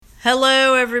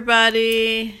Hello,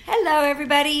 everybody. Hello,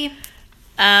 everybody.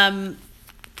 I'm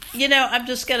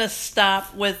just gonna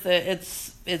stop with it.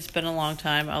 It's been a long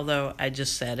time, although I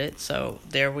just said it, so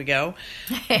there we go.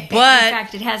 But in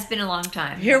fact, it has been a long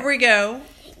time. Here we go.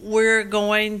 We're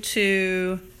going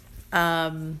to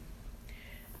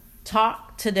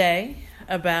talk today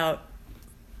about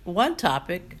one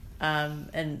topic,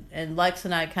 and Lex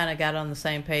and I kind of got on the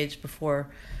same page before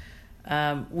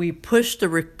we pushed the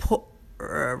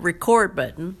record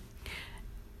button.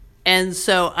 And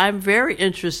so I'm very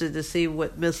interested to see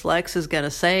what Miss Lex is going to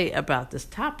say about this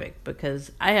topic,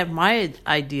 because I have my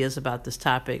ideas about this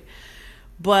topic.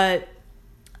 But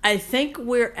I think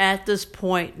we're at this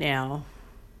point now.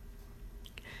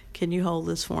 Can you hold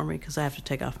this for me? Because I have to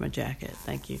take off my jacket.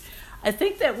 Thank you. I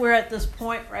think that we're at this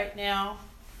point right now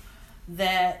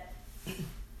that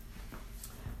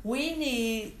we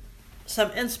need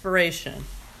some inspiration.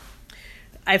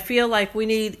 I feel like we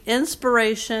need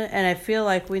inspiration, and I feel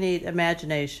like we need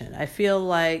imagination. I feel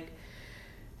like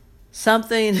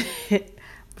something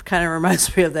kind of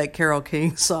reminds me of that Carole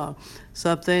King song.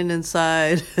 Something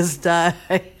inside has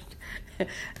died,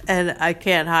 and I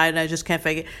can't hide, and I just can't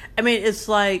fake it. I mean, it's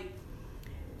like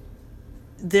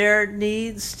there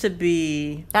needs to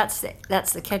be... That's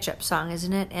the Ketchup song,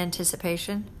 isn't it?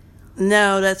 Anticipation?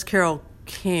 No, that's Carole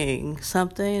King.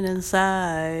 Something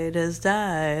inside has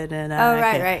died, and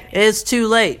right. It's too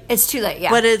late. It's too late, yeah.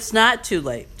 But it's not too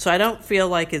late, so I don't feel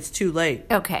like it's too late.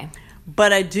 Okay.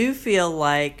 But I do feel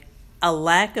like a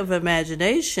lack of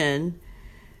imagination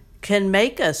can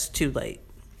make us too late,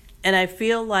 and I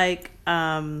feel like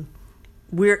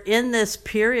we're in this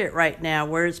period right now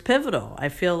where it's pivotal. I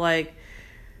feel like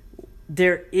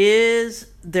there is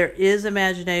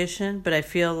imagination, but I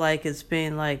feel like it's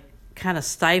being like kind of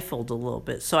stifled a little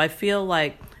bit. So I feel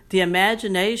like the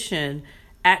imagination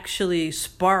actually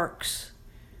sparks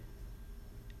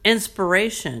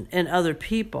inspiration in other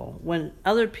people. When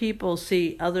other people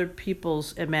see other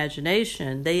people's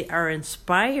imagination, they are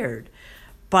inspired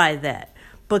by that,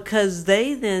 because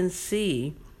they then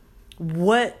see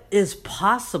what is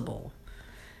possible.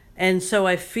 And so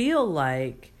I feel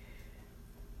like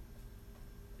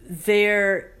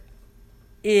there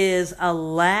is a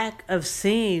lack of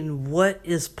seeing what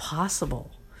is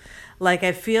possible. Like,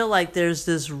 I feel like there's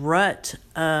this rut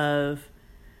of,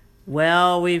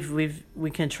 well, we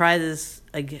can try this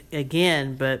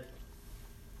again, but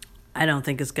I don't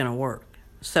think it's going to work.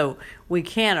 So we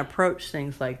can't approach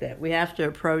things like that. We have to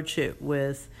approach it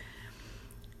with,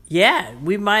 yeah,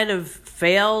 we might have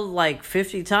failed like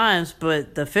 50 times,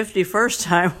 but the 51st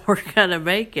time we're going to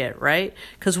make it, right?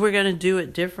 Because we're going to do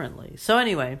it differently. So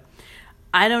anyway,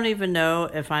 I don't even know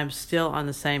if I'm still on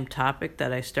the same topic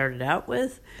that I started out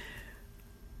with,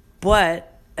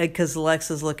 but because Lex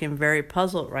is looking very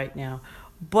puzzled right now.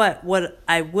 But what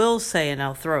I will say, and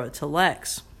I'll throw it to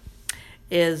Lex,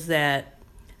 is that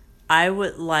I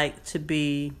would like to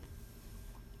be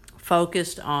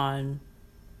focused on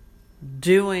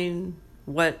doing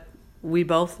what we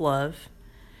both love,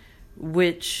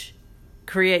 which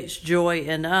creates joy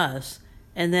in us.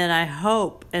 And then I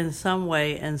hope in some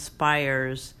way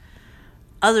inspires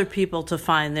other people to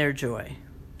find their joy.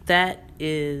 That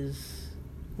is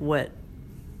what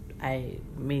I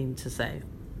mean to say.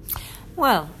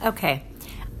 Well, okay.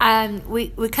 We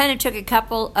kind of took a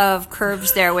couple of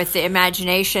curves there with the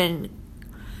imagination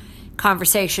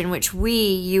conversation, which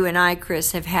you and I,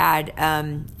 Chris, have had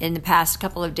in the past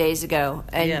couple of days ago,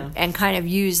 and kind of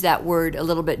used that word a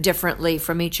little bit differently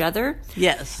from each other.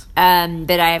 Yes.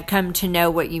 But I have come to know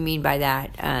what you mean by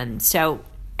that. So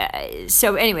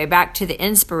anyway, back to the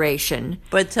inspiration.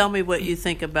 But tell me what you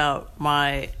think about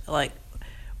what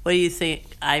do you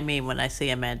think I mean when I say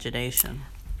imagination?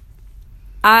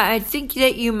 I think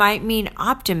that you might mean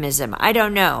optimism. I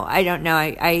don't know.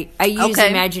 I use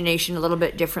imagination a little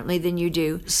bit differently than you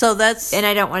do. So that's... And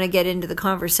I don't want to get into the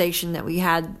conversation that we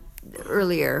had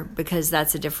earlier, because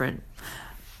that's a different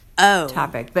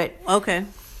topic. But okay.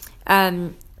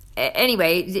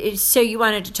 Anyway, so you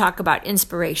wanted to talk about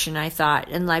inspiration, I thought,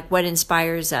 and like what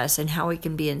inspires us and how we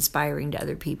can be inspiring to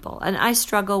other people. And I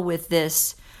struggle with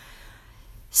this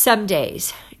some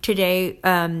days.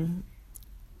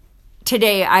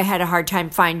 Today I had a hard time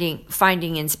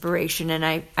finding inspiration, and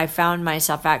I found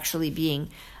myself actually being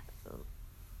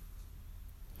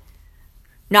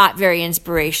not very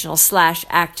inspirational /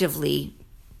 actively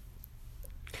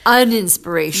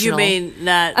uninspirational. You mean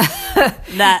not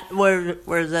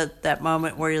where's that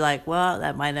moment where you're like, well,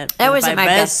 that might not that wasn't my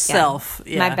best self.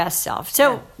 Yeah. My best self.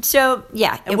 So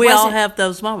yeah. And we all have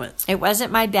those moments. It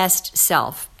wasn't my best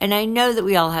self. And I know that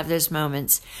we all have those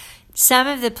moments. Some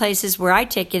of the places where I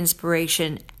take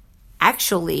inspiration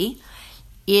actually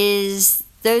is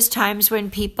those times when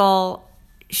people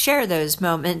share those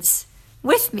moments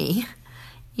with me,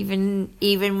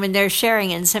 even when they're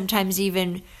sharing, and sometimes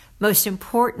even most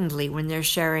importantly when they're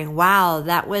sharing, wow,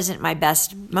 that wasn't my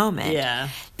best moment. Yeah.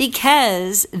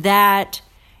 Because that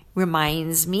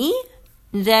reminds me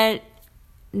that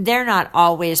they're not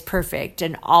always perfect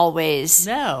and always,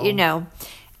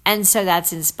 and so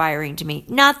that's inspiring to me.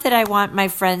 Not that I want my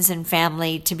friends and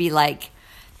family to be like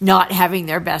not having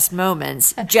their best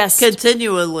moments, just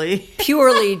continually,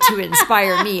 purely to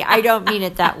inspire me. I don't mean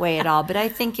it that way at all, but I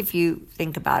think if you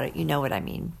think about it, you know what I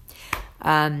mean.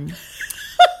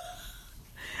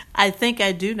 I think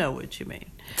I do know what you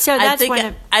mean. So that's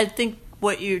I think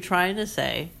what you're trying to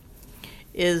say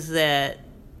is that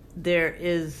there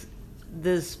is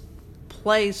this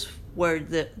place where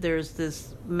there's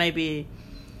this maybe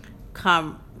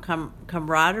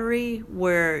camaraderie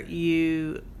where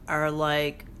you are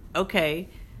like, okay,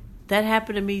 that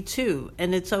happened to me too,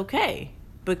 and it's okay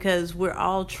because we're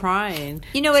all trying.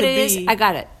 You know what it is? I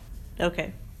got it.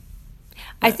 Okay.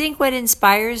 I think what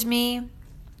inspires me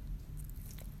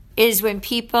is when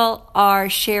people are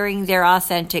sharing their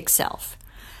authentic self.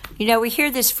 We hear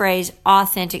this phrase,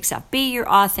 authentic self. Be your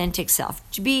authentic self.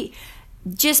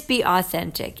 Just be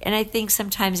authentic. And I think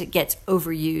sometimes it gets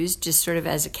overused just sort of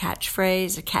as a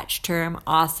catchphrase, a catch term,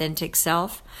 authentic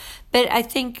self. But I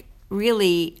think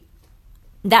really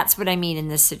that's what I mean in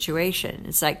this situation.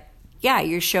 It's like, yeah,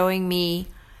 you're showing me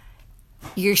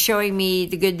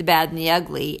the good, the bad, and the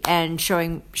ugly, and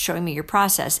showing me your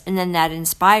process. And then that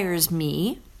inspires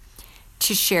me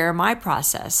to share my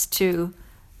process, to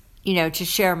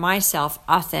share myself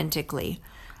authentically.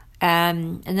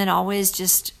 And then always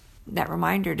just that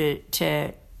reminder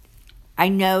to I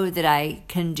know that I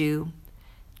can do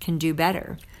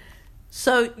better.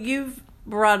 So you've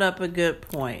brought up a good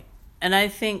point. And I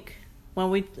think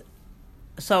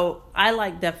so I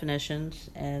like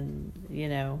definitions, and,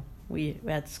 we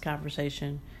had this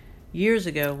conversation years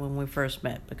ago when we first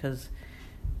met, because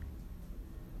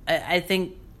I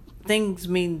think things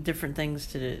mean different things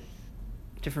to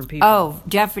different people. Oh,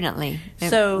 definitely.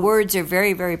 So words are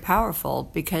very, very powerful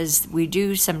because we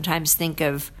do sometimes think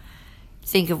of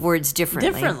words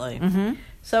differently. Mm-hmm.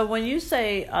 So when you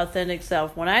say authentic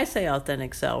self, when I say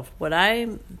authentic self, what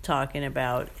I'm talking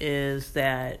about is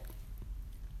that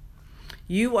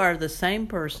you are the same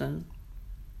person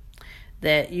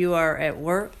that you are at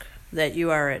work, that you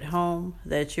are at home,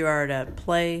 that you are at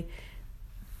play.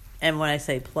 And when I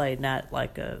say play, not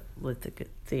like with the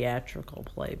theatrical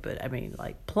play, but I mean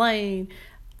like playing.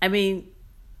 I mean,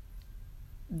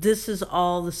 this is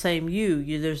all the same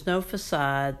you. There's no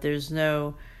facade. There's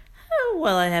no,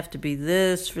 well, I have to be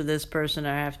this for this person.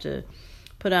 I have to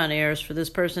put on airs for this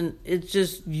person. It's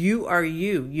just you are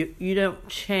you. You don't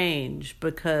change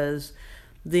because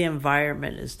the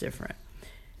environment is different.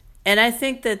 And I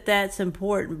think that that's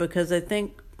important because I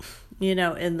think,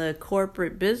 in the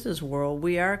corporate business world,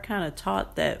 we are kind of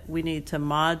taught that we need to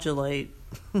modulate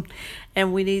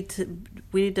and we need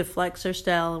to flex our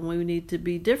style, and we need to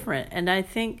be different. And I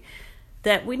think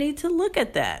that we need to look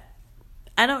at that.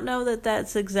 I don't know that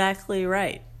that's exactly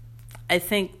right. I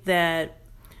think that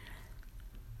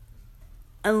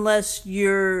unless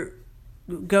you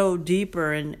go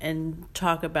deeper and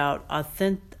talk about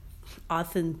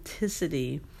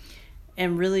authenticity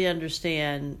and really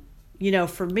understand,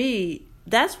 for me,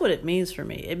 that's what it means for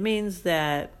me. It means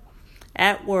that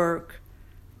at work,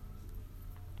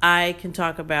 I can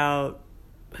talk about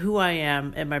who I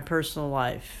am in my personal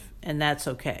life, and that's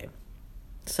okay.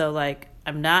 So, like,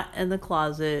 I'm not in the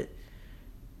closet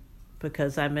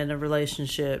because I'm in a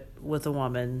relationship with a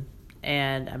woman,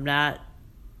 and I'm not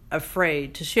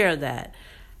afraid to share that.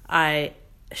 I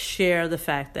share the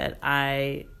fact that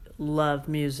I love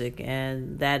music,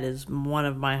 and that is one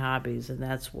of my hobbies, and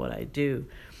that's what I do.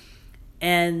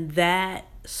 And that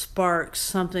sparks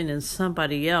something in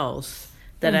somebody else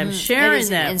that I'm sharing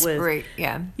that with.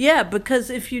 Yeah, because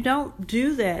if you don't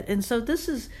do that, and so this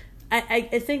is, I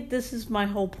think this is my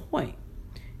whole point.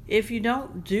 If you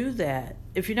don't do that,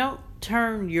 if you don't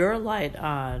turn your light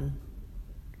on,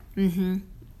 then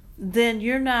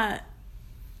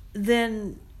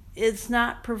it's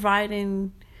not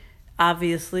providing,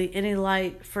 obviously, any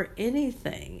light for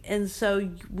anything. And so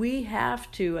we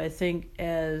have to, I think,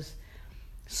 as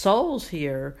souls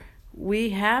here, we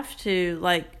have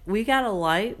to, we got a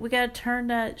light, we got to turn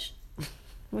that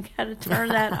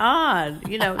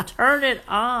on, turn it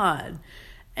on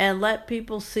and let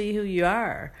people see who you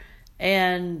are.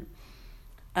 And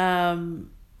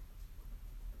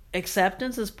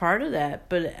acceptance is part of that,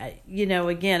 but you know,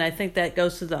 again, I think that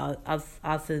goes to the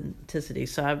authenticity.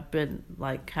 So I've been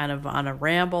like kind of on a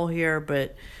ramble here,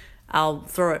 but I'll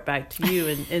throw it back to you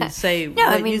and say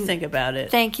what you think about it.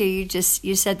 Thank you.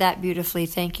 You said that beautifully.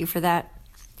 Thank you for that.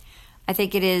 I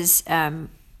think it is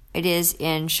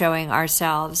in showing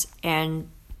ourselves and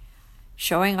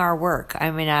showing our work.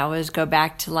 I mean, I always go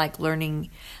back to like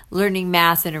learning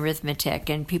math and arithmetic,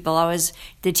 and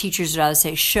the teachers would always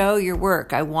say, show your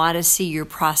work. I want to see your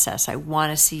process. I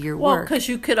want to see your work. Well, because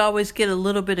you could always get a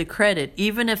little bit of credit,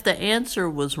 even if the answer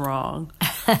was wrong.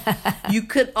 You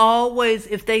could always,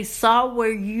 if they saw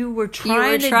where you were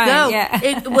trying to go, yeah.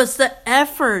 It was the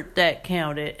effort that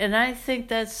counted. And I think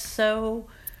that's a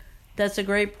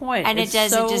great point. And it's it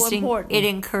does, so important. It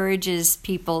encourages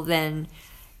people then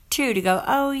too to go,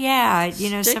 oh yeah,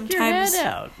 Stick sometimes your head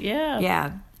out. Yeah.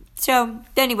 Yeah. So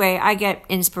anyway, I get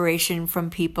inspiration from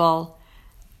people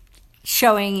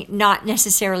showing not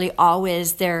necessarily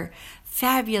always their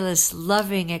fabulous,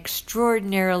 loving,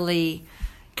 extraordinarily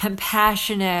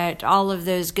compassionate, all of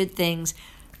those good things.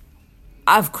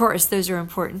 Of course, those are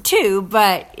important too,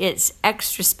 but it's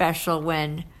extra special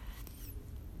when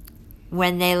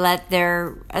they let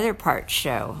their other parts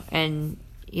show and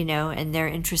their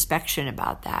introspection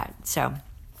about that. So,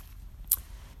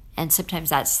 and sometimes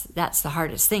that's the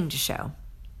hardest thing to show.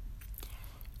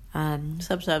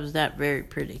 Sometimes not very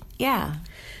pretty. Yeah.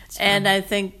 And I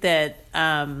think that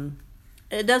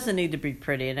it doesn't need to be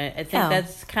pretty. And I think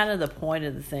that's kind of the point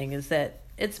of the thing, is that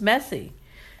it's messy.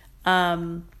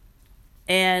 And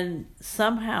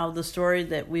somehow the story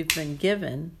that we've been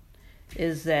given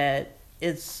is that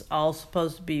it's all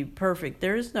supposed to be perfect.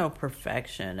 There is no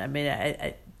perfection. I mean,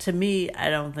 to me, I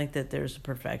don't think that there's a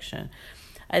perfection.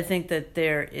 I think that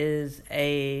there is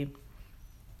and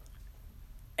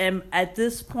at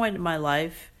this point in my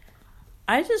life,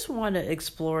 I just want to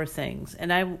explore things,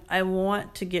 and I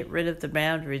want to get rid of the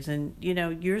boundaries. And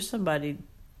you're someone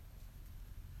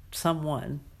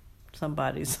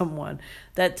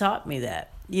that taught me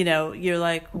that. You're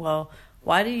like, well,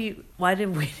 why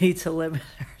did we need to limit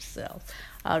ourselves?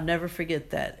 I'll never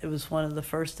forget that. It was one of the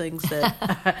first things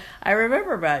that I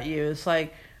remember about you. It's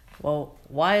like, well,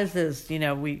 why is this?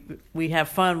 We have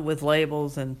fun with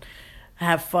labels and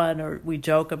have fun, or we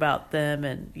joke about them,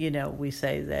 and we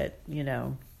say that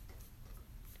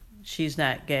she's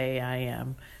not gay, I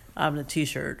am. I'm the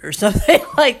T-shirt or something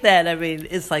like that. I mean,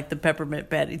 it's like the Peppermint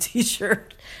Patty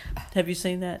T-shirt. Have you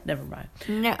seen that? Never mind.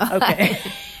 No. Okay.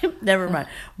 Never mind.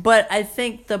 But I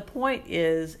think the point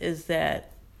is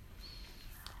that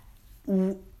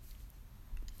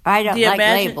I don't like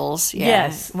labels. Yeah.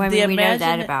 Yes. We know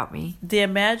that about me. The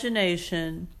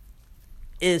imagination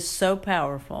is so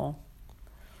powerful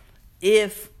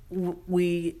if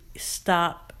we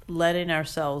stop letting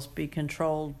ourselves be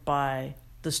controlled by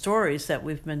the stories that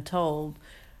we've been told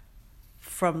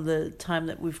from the time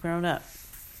that we've grown up.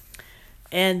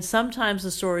 And sometimes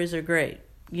the stories are great.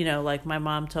 Like my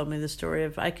mom told me the story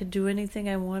of I could do anything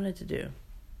I wanted to do.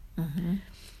 Mm-hmm.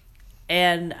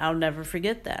 And I'll never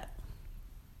forget that.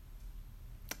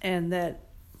 And that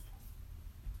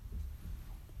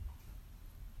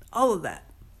all of that.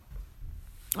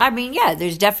 I mean, yeah,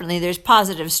 there's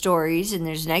positive stories and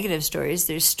there's negative stories.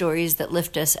 There's stories that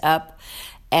lift us up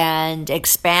and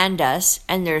expand us,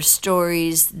 and there's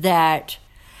stories that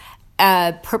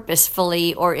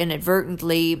purposefully or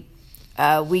inadvertently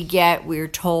we're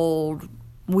told,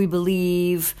 we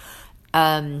believe,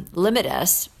 limit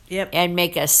us. Yep. And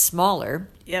make us smaller.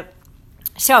 Yep.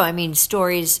 So, I mean,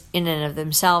 stories in and of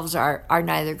themselves are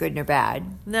neither good nor bad.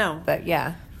 No. But,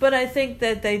 yeah. But I think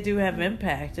that they do have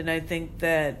impact. And I think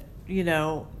that,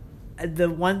 the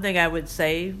one thing I would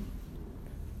say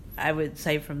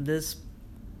from this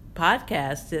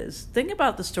podcast is think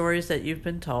about the stories that you've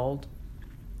been told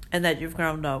and that you've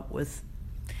grown up with.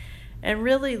 And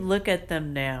really look at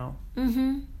them now.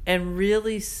 Mm-hmm. And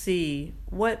really see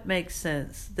what makes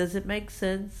sense. Does it make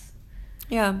sense?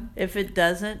 Yeah. If it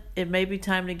doesn't, it may be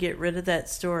time to get rid of that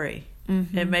story.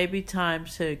 Mm-hmm. It may be time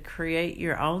to create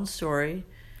your own story.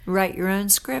 Write your own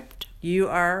script. You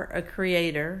are a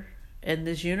creator in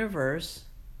this universe,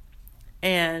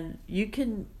 and you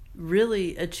can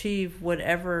really achieve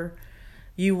whatever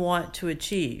you want to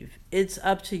achieve. It's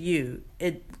up to you.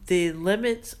 The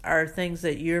limits are things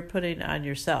that you're putting on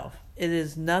yourself. It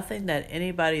is nothing that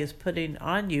anybody is putting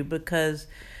on you, because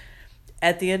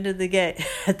at the end of the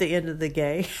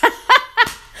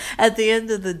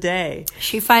day,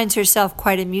 she finds herself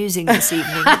quite amusing this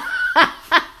evening.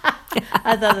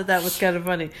 I thought that was kind of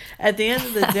funny. At the end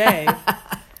of the day,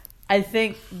 I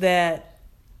think that,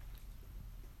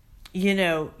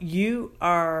 you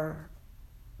are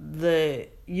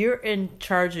you're in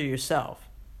charge of yourself.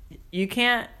 You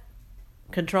can't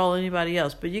control anybody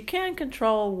else, but you can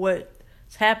control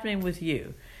what's happening with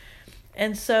you.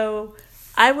 And so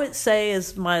I would say,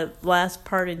 as my last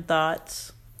parting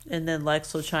thoughts, and then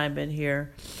Lex will chime in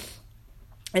here,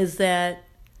 is that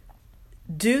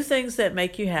do things that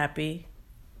make you happy.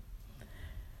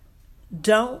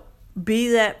 Don't be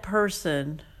that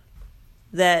person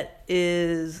that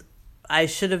is, I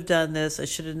should have done this, I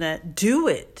should have not. Do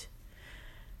it.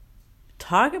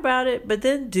 Talk about it, but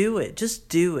then do it. Just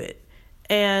do it.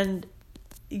 And,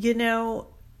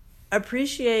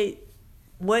 appreciate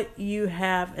what you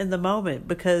have in the moment,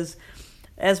 because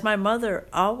as my mother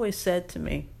always said to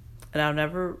me, and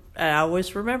I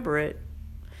always remember it,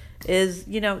 is,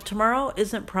 tomorrow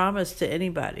isn't promised to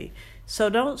anybody. So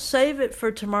don't save it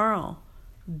for tomorrow.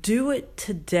 Do it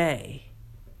today.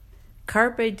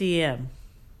 Carpe diem.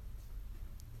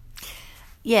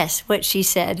 Yes, what she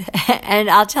said. And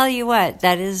I'll tell you what,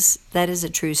 that is a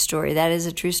true story. That is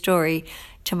a true story.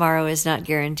 Tomorrow is not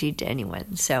guaranteed to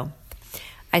anyone. So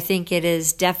I think it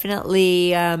is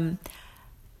definitely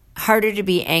harder to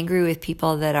be angry with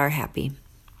people that are happy.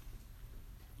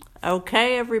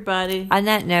 Okay, everybody. On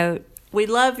that note, we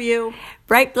love you.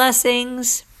 Bright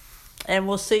blessings. And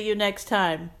we'll see you next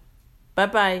time.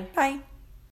 Bye-bye. Bye.